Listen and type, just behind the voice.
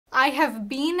I have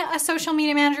been a social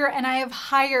media manager and I have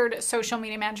hired social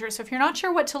media managers. So if you're not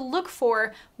sure what to look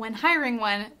for when hiring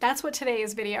one, that's what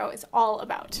today's video is all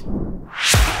about.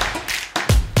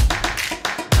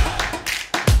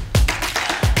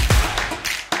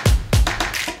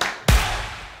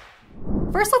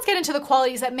 First, let's get into the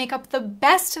qualities that make up the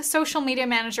best social media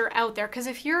manager out there, because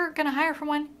if you're gonna hire for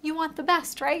one, you want the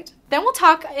best, right? Then we'll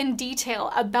talk in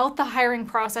detail about the hiring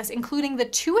process, including the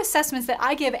 2 assessments that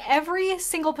I give every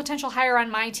single potential hire on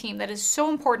my team that is so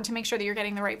important to make sure that you're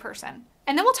getting the right person.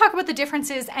 And then we'll talk about the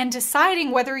differences and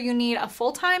deciding whether you need a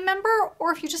full-time member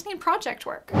or if you just need project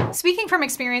work. Speaking from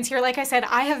experience here, like I said,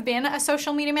 I have been a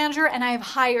social media manager and I have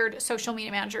hired social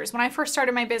media managers. When I first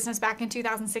started my business back in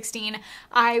 2016,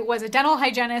 I was a dental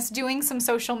hygienist doing some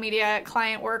social media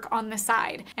client work on the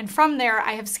side. And from there,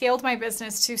 I have scaled my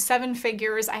business to 7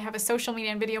 figures. I have a social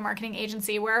media and video marketing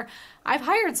agency where I've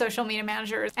hired social media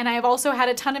managers, and I have also had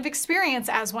a ton of experience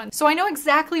as one. So I know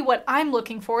exactly what I'm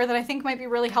looking for that I think might be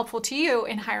really helpful to you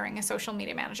in hiring a social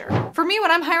media manager. For me, when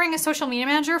I'm hiring a social media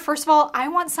manager, first of all, I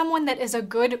want someone that is a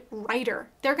good writer.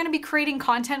 They're gonna be creating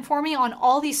content for me on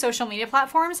all these social media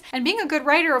platforms, and being a good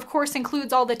writer, of course,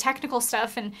 includes all the technical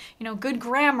stuff and, good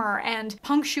grammar and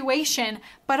punctuation,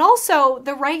 but also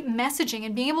the right messaging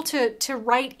and being able to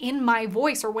write in my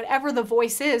voice or whatever the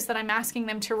voice is that I'm asking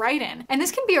them to write in. And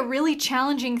this can be a really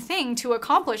challenging thing to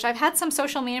accomplish. I've had some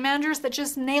social media managers that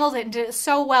just nailed it and did it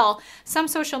so well. Some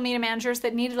social media managers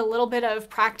that needed a little bit of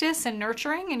practice and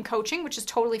nurturing and coaching, which is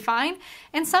totally fine.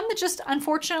 And some that just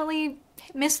unfortunately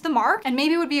missed the mark and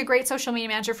maybe would be a great social media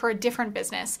manager for a different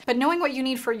business. But knowing what you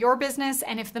need for your business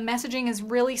and if the messaging is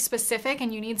really specific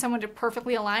and you need someone to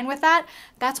perfectly align with that,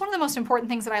 that's one of the most important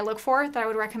things that I look for, that I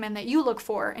would recommend that you look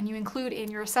for and you include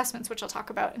in your assessments, which I'll talk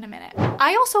about in a minute.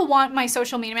 I also want my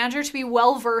social media manager to be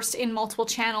well-versed in multiple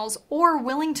channels or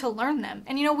willing to learn them.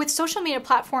 And with social media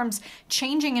platforms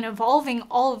changing and evolving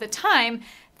all of the time,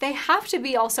 they have to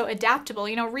be also adaptable.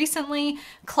 Recently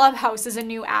Clubhouse is a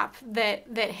new app that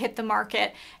hit the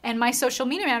market, and my social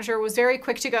media manager was very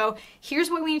quick to go,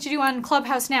 here's what we need to do on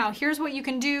Clubhouse now, here's what you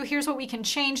can do, here's what we can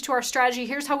change to our strategy,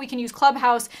 here's how we can use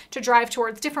Clubhouse to drive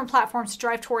towards different platforms, to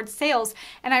drive towards sales.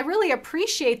 And I really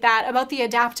appreciate that about the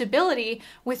adaptability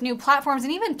with new platforms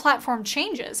and even platform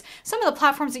changes. Some of the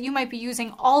platforms that you might be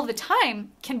using all the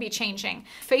time can be changing.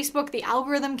 Facebook, the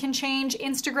algorithm can change.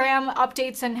 Instagram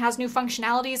updates and has new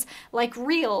functionalities like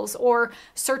Reels or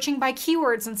searching by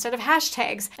keywords instead of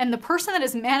hashtags. And the person that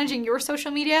is managing your social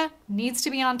media needs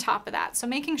to be on top of that. So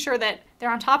making sure that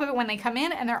they're on top of it when they come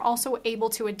in and they're also able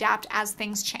to adapt as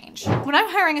things change. When I'm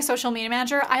hiring a social media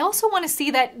manager, I also want to see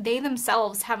that they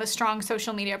themselves have a strong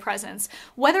social media presence,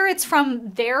 whether it's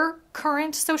from their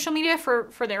current social media for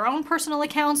their own personal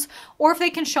accounts, or if they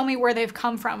can show me where they've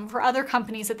come from for other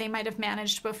companies that they might have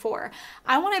managed before.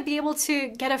 I want to be able to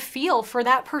get a feel for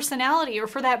that personality or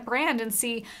for that brand and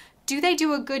see, do they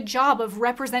do a good job of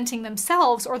representing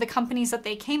themselves or the companies that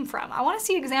they came from? I want to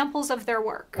see examples of their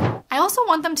work. I also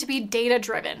want them to be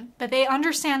data-driven, that they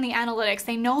understand the analytics,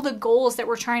 they know the goals that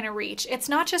we're trying to reach. It's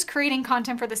not just creating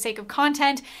content for the sake of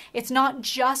content. It's not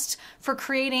just for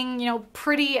creating,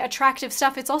 pretty attractive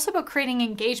stuff. It's also about creating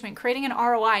engagement, creating an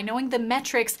ROI, knowing the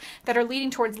metrics that are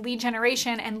leading towards lead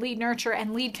generation and lead nurture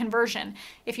and lead conversion.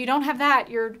 If you don't have that,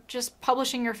 you're just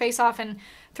publishing your face off and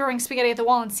throwing spaghetti at the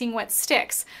wall and seeing what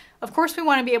sticks. Of course, we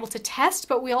want to be able to test,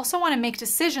 but we also want to make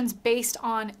decisions based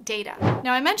on data.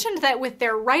 Now, I mentioned that with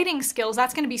their writing skills,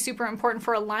 that's going to be super important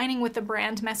for aligning with the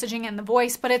brand messaging and the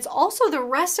voice, but it's also the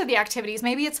rest of the activities.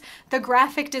 Maybe it's the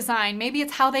graphic design, maybe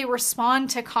it's how they respond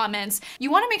to comments.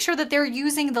 You want to make sure that they're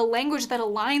using the language that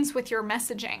aligns with your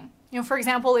messaging. For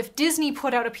example, if Disney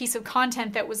put out a piece of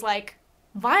content that was like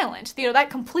violent, that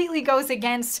completely goes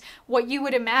against what you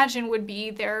would imagine would be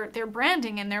their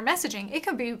branding and their messaging. It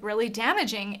could be really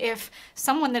damaging if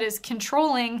someone that is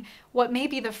controlling what may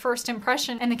be the first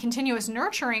impression and the continuous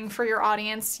nurturing for your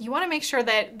audience, you want to make sure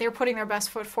that they're putting their best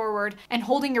foot forward and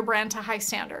holding your brand to high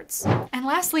standards. And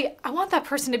lastly, I want that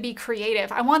person to be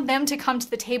creative. I want them to come to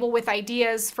the table with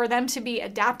ideas, for them to be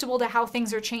adaptable to how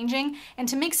things are changing, and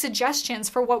to make suggestions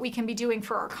for what we can be doing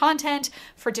for our content,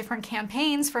 for different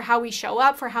campaigns, for how we show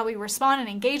up, for how we respond and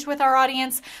engage with our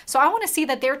audience. So I want to see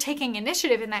that they're taking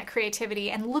initiative in that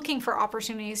creativity and looking for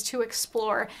opportunities to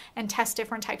explore and test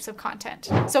different types of content.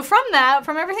 So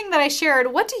from everything that I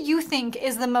shared, what do you think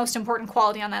is the most important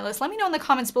quality on that list? Let me know in the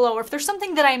comments below, or if there's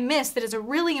something that I missed that is a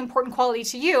really important quality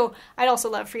to you, I'd also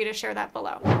love for you to share that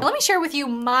below. Now, let me share with you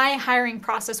my hiring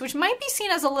process, which might be seen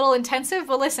as a little intensive,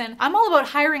 but listen, I'm all about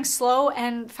hiring slow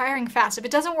and firing fast. If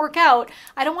it doesn't work out,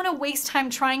 I don't want to waste time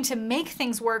trying to make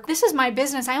things work. This is my my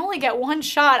business, I only get one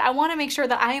shot. I want to make sure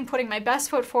that I am putting my best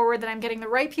foot forward, that I'm getting the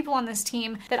right people on this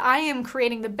team, that I am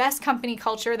creating the best company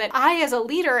culture, that I as a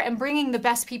leader am bringing the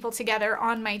best people together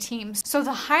on my teams. So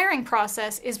the hiring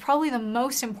process is probably the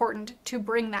most important to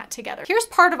bring that together. Here's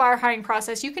part of our hiring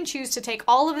process. You can choose to take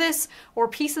all of this or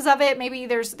pieces of it. Maybe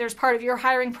there's part of your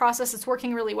hiring process that's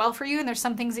working really well for you, and there's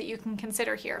some things that you can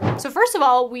consider here. So first of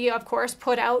all, we of course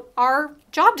put out our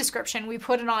job description. We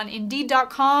put it on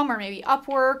Indeed.com or maybe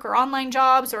Upwork or Online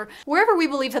Jobs or wherever we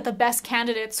believe that the best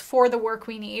candidates for the work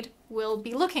we need will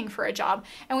be looking for a job.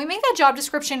 And we make that job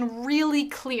description really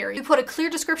clear. We put a clear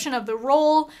description of the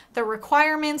role, the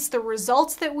requirements, the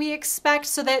results that we expect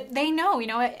so that they know,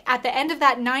 at the end of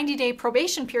that 90-day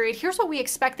probation period, here's what we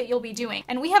expect that you'll be doing.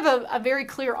 And we have a very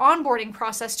clear onboarding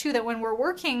process too, that when we're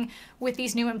working with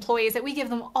these new employees, that we give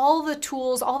them all the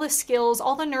tools, all the skills,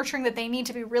 all the nurturing that they need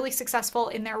to be really successful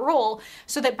in their role,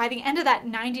 so that by the end of that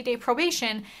 90-day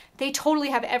probation, they totally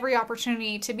have every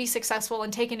opportunity to be successful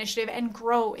and take initiative and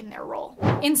grow in their role.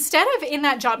 Instead of in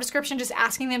that job description just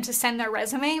asking them to send their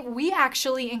resume, we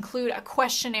actually include a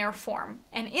questionnaire form.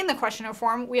 And in the questionnaire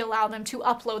form, we allow them to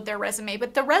upload their resume.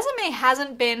 But the resume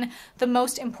hasn't been the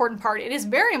most important part. It is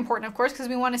very important, of course, because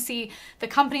we want to see the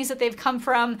companies that they've come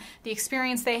from, the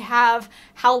experience they have,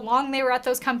 how long they were at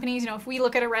those companies. If we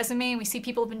look at a resume and we see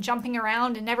people have been jumping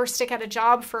around and never stick at a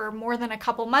job for more than a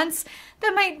couple months,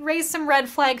 that might raise some red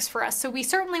flags for us. So we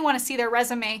certainly want to see their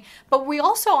resume, but we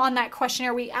also on that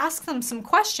questionnaire, we ask them some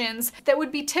questions that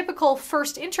would be typical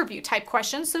first interview type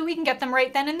questions so we can get them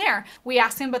right then and there. We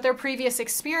ask them about their previous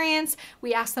experience.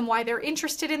 We ask them why they're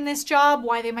interested in this job,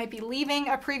 why they might be leaving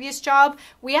a previous job.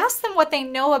 We ask them what they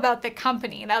know about the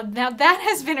company. Now that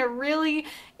has been a really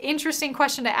interesting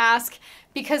question to ask,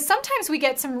 because sometimes we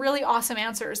get some really awesome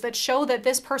answers that show that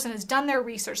this person has done their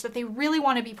research, that they really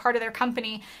want to be part of their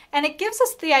company, and it gives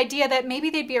us the idea that maybe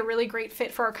they'd be a really great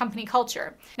fit for our company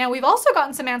culture. Now, we've also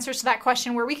gotten some answers to that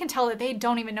question where we can tell that they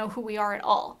don't even know who we are at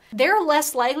all. They're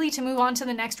less likely to move on to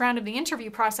the next round of the interview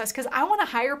process because I want to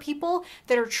hire people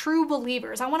that are true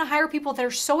believers. I want to hire people that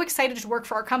are so excited to work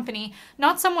for our company,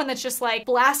 not someone that's just like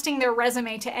blasting their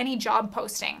resume to any job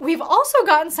posting. We've also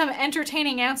gotten some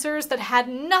entertaining answers that had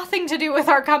nothing to do with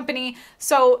our company,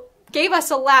 so gave us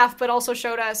a laugh, but also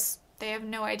showed us they have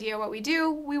no idea what we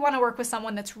do. We want to work with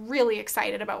someone that's really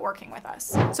excited about working with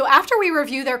us. So after we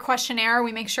review their questionnaire,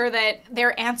 we make sure that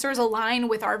their answers align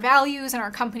with our values and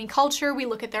our company culture. We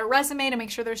look at their resume to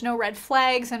make sure there's no red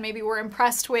flags and maybe we're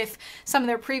impressed with some of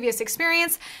their previous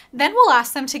experience. Then we'll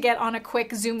ask them to get on a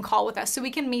quick Zoom call with us so we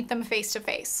can meet them face to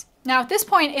face. Now, at this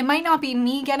point, it might not be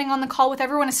me getting on the call with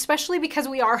everyone, especially because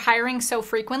we are hiring so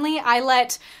frequently. I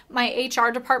let my HR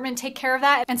department take care of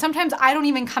that. And sometimes I don't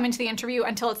even come into the interview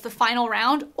until it's the final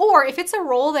round. Or if it's a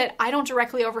role that I don't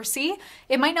directly oversee,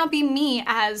 it might not be me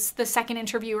as the second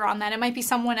interviewer on that. It might be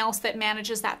someone else that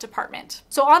manages that department.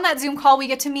 So on that Zoom call, we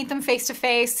get to meet them face to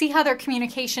face, see how their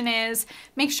communication is,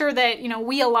 make sure that,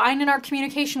 we align in our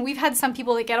communication. We've had some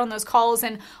people that get on those calls,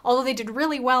 and although they did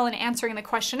really well in answering the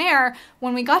questionnaire,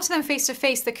 when we got to them face to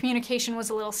face, the communication was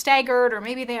a little staggered, or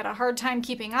maybe they had a hard time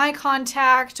keeping eye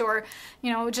contact, or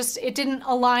just it didn't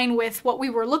align with what we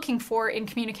were looking for in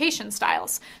communication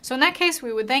styles. So in that case,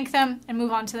 we would thank them and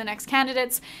move on to the next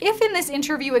candidates. If in this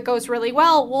interview it goes really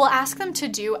well, we'll ask them to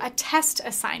do a test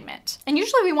assignment. And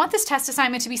usually we want this test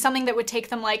assignment to be something that would take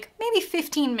them like maybe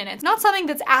 15 minutes, not something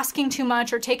that's asking too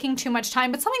much or taking too much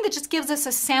time, but something that just gives us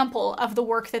a sample of the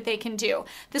work that they can do.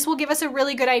 This will give us a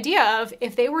really good idea of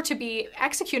if they were to be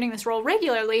executing this role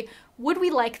regularly, would we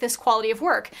like this quality of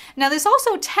work? Now, this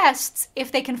also tests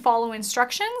if they can follow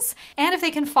instructions and if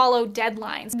they can follow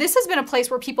deadlines. This has been a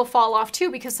place where people fall off too,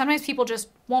 because sometimes people just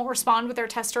won't respond with their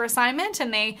test or assignment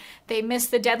and they miss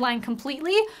the deadline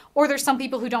completely, or there's some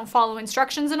people who don't follow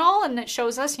instructions and all, and it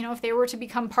shows us, if they were to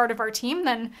become part of our team,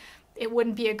 then it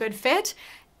wouldn't be a good fit.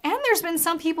 And there's been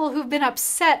some people who've been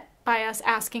upset by us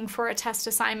asking for a test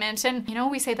assignment. And,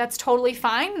 we say that's totally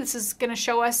fine. This is going to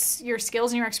show us your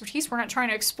skills and your expertise. We're not trying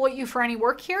to exploit you for any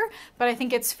work here, but I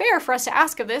think it's fair for us to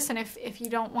ask of this. And if you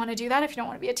don't want to do that, if you don't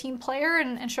want to be a team player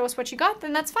and show us what you got,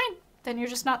 then that's fine. Then you're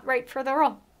just not right for the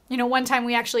role. One time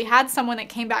we actually had someone that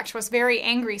came back to us very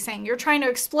angry saying, "You're trying to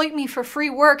exploit me for free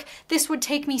work. This would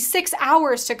take me 6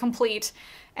 hours to complete."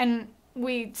 And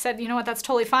we said, you know what, that's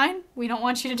totally fine. We don't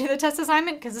want you to do the test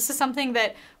assignment because this is something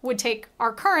that would take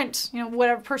our current,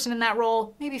 whatever person in that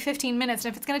role, maybe 15 minutes.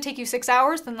 And if it's going to take you 6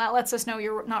 hours, then that lets us know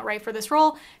you're not right for this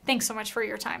role. Thanks so much for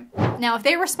your time. Now, if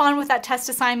they respond with that test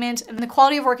assignment and the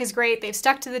quality of work is great, they've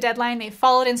stuck to the deadline, they've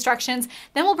followed instructions,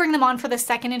 then we'll bring them on for the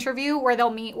second interview where they'll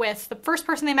meet with the first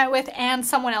person they met with and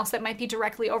someone else that might be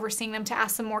directly overseeing them to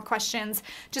ask them more questions,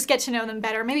 just get to know them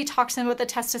better, maybe talk to them about the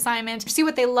test assignment, see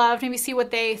what they loved, maybe see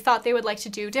what they thought they would like to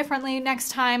do differently next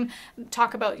time,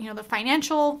 talk about, the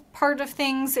financial part of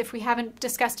things if we haven't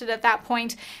discussed it at that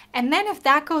point. And then if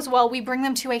that goes well, we bring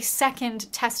them to a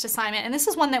second test assignment. And this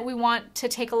is one that we want to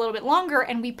take a little bit longer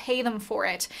and we pay them for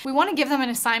it. We want to give them an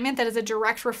assignment that is a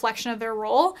direct reflection of their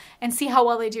role and see how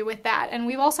well they do with that. And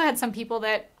we've also had some people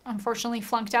that unfortunately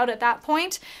flunked out at that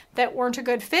point that weren't a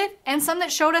good fit, and some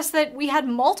that showed us that we had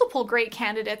multiple great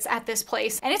candidates at this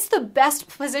place. And it's the best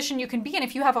position you can be in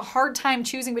if you have a hard time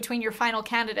choosing between your final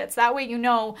candidates. That way you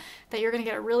know that you're going to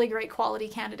get a really great quality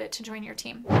candidate to join your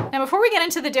team. Now, before we get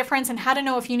into the difference and how to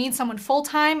know if you need someone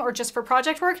full-time or just for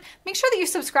project work, make sure that you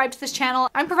subscribe to this channel.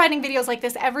 I'm providing videos like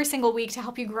this every single week to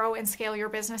help you grow and scale your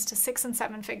business to 6 and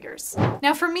 7 figures.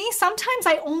 Now, for me, sometimes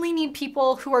I only need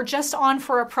people who are just on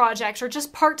for a project or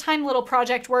just part-time little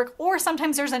project work, or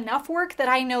sometimes there's enough work that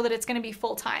I know that it's going to be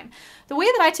full-time. The way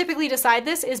that I typically decide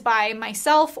this is by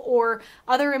myself or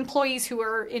other employees who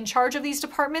are in charge of these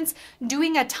departments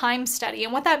doing a time study.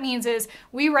 And what that means is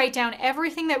we write down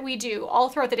everything that we do all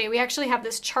throughout the day. We actually have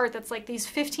this chart that's like these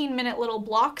 15-minute little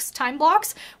blocks, time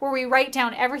blocks, where we write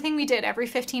down everything we did every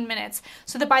 15 minutes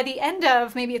so that by the end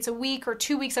of maybe it's a week or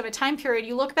 2 weeks of a time period,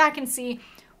 you look back and see,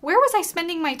 where was I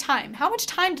spending my time? How much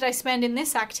time did I spend in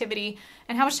this activity?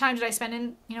 And how much time did I spend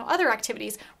in, other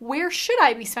activities? Where should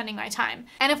I be spending my time?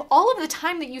 And if all of the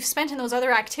time that you've spent in those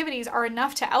other activities are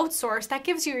enough to outsource, that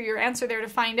gives you your answer there to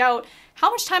find out how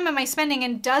much time am I spending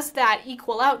and does that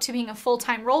equal out to being a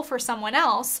full-time role for someone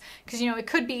else? Because, it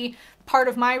could be part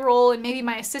of my role and maybe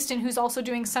my assistant who's also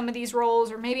doing some of these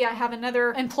roles, or maybe I have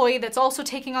another employee that's also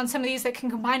taking on some of these that can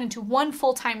combine into one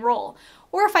full-time role.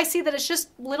 Or if I see that it's just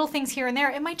little things here and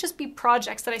there, it might just be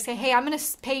projects that I say, hey, I'm going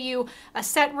to pay you a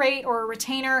set rate or a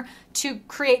retainer to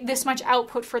create this much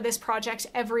output for this project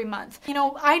every month.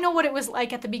 I know what it was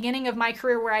like at the beginning of my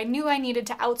career where I knew I needed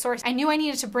to outsource. I knew I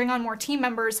needed to bring on more team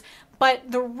members,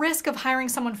 but the risk of hiring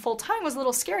someone full-time was a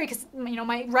little scary because,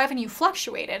 my revenue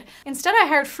fluctuated. Instead, I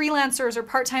hired freelancers or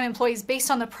part-time employees based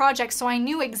on the project, so I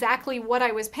knew exactly what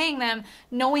I was paying them,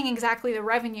 knowing exactly the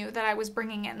revenue that I was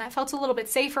bringing in. That felt a little bit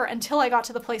safer until I got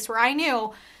to the place where I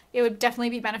knew it would definitely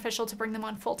be beneficial to bring them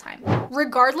on full-time.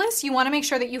 Regardless, you want to make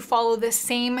sure that you follow the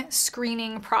same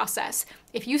screening process.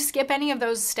 If you skip any of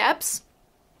those steps,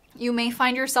 you may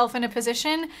find yourself in a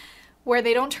position where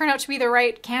they don't turn out to be the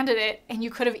right candidate, and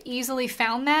you could have easily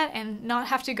found that and not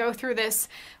have to go through this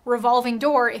revolving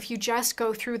door if you just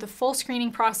go through the full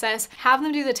screening process, have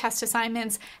them do the test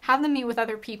assignments, have them meet with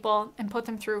other people, and put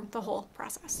them through the whole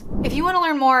process. If you want to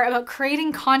learn more about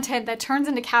creating content that turns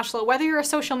into cash flow, whether you're a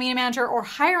social media manager or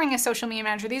hiring a social media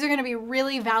manager, these are going to be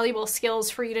really valuable skills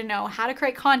for you to know how to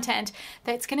create content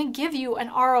that's going to give you an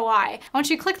ROI. I want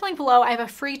you to click the link below. I have a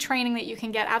free training that you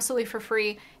can get absolutely for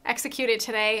free. Execute it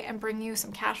today and bring you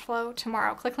some cash flow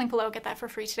tomorrow. Click the link below, get that for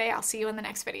free today. I'll see you in the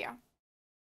next video.